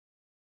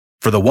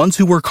For the ones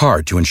who work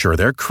hard to ensure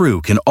their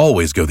crew can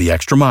always go the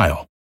extra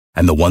mile,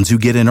 and the ones who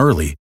get in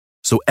early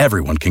so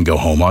everyone can go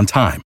home on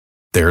time,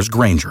 there's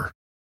Grainger,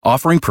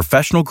 offering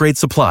professional-grade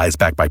supplies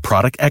backed by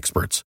product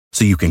experts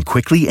so you can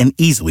quickly and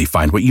easily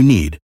find what you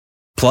need.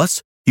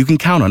 Plus, you can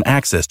count on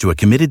access to a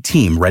committed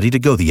team ready to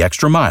go the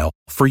extra mile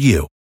for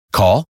you.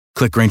 Call,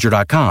 click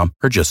Grainger.com,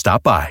 or just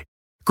stop by.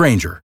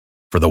 Grainger,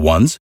 for the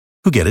ones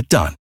who get it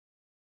done.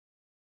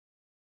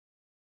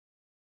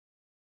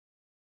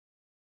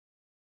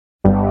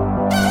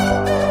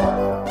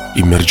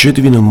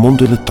 Immergetevi nel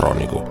mondo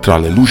elettronico, tra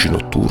le luci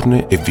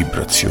notturne e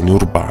vibrazioni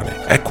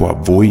urbane. Ecco a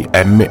voi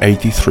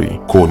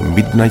M83 con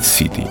Midnight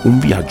City, un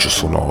viaggio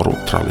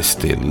sonoro tra le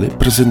stelle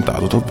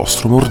presentato dal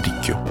vostro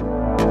mordicchio.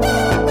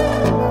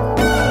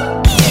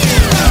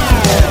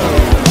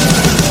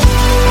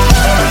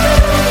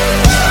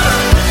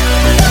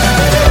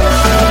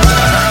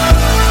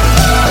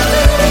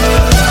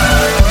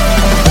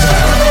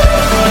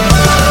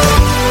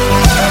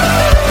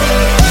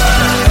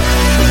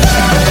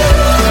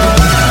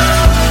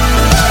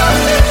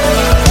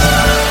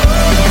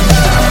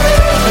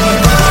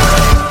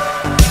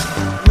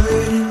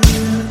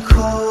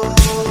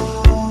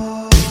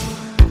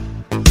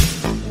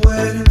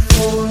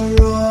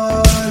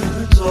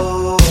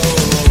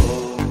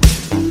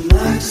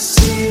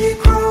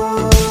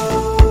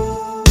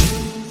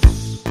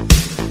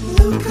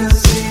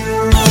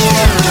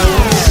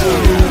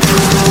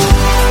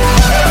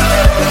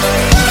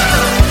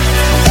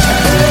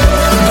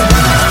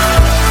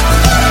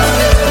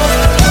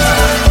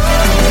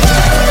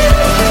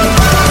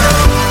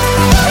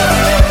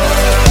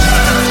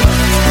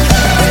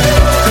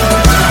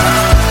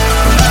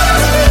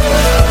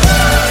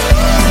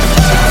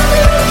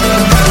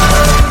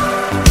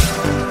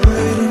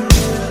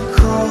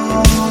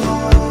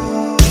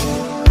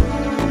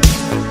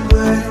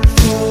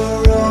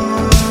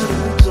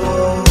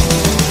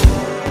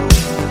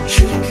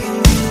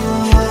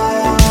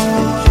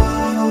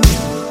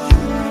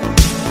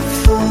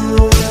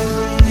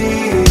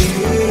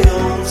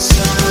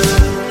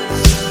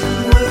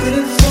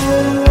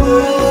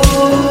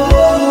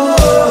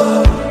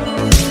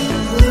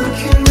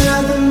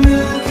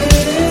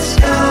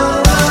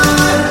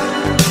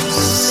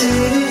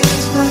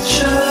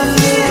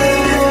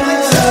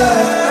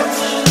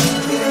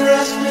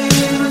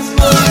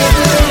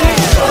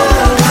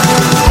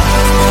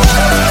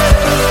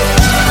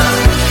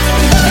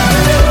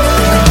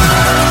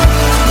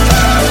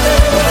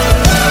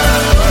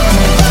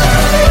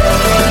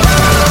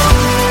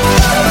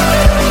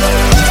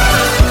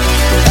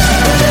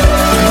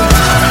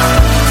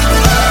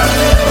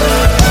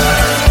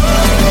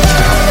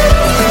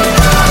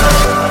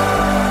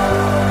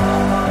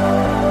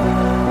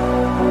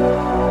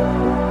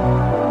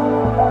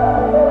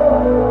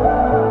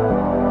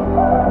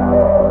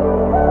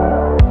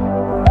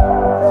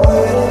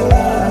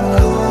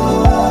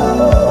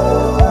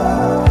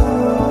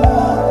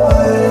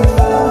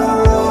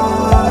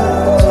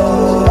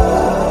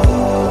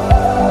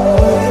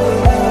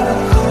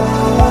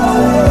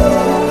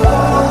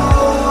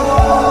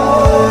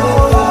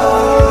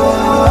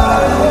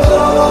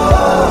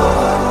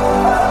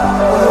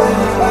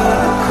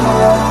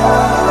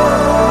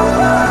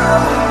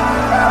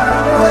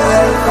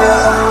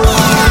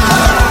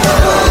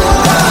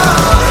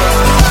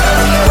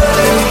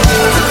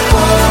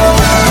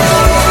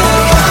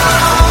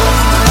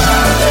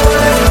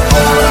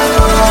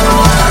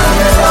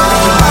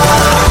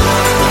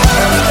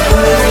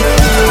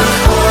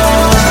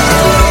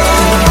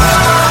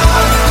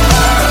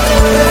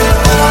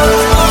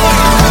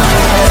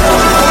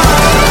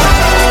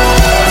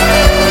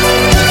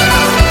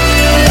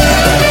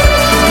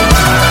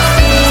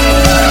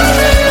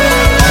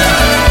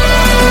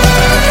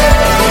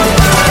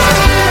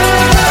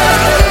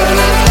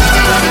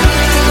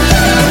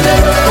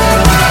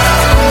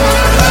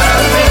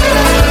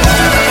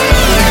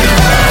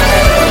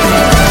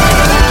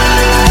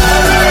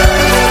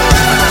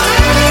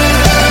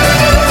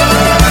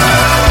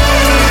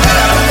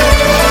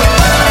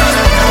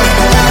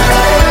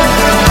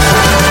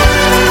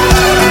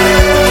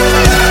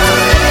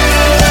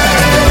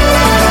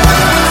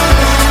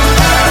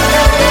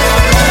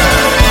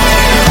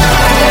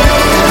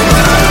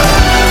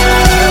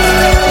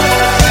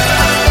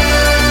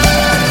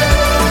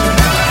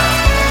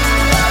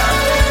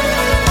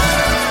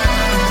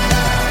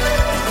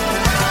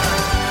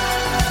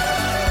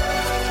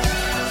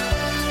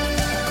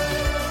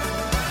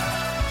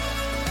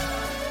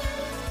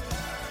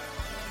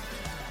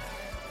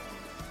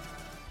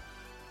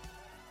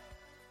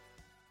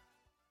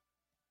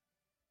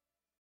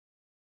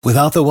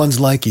 Without the ones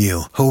like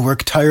you, who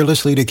work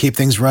tirelessly to keep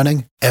things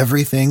running,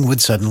 everything would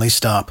suddenly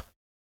stop.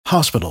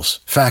 Hospitals,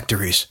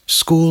 factories,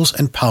 schools,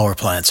 and power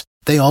plants,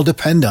 they all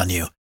depend on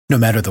you. No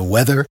matter the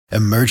weather,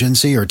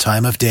 emergency, or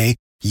time of day,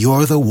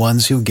 you're the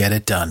ones who get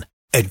it done.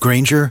 At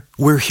Grainger,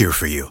 we're here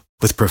for you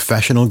with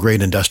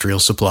professional-grade industrial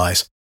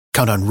supplies.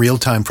 Count on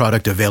real-time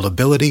product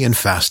availability and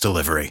fast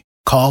delivery.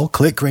 Call,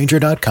 click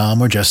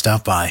Grainger.com, or just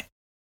stop by.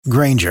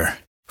 Grainger,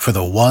 for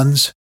the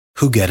ones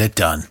who get it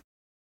done.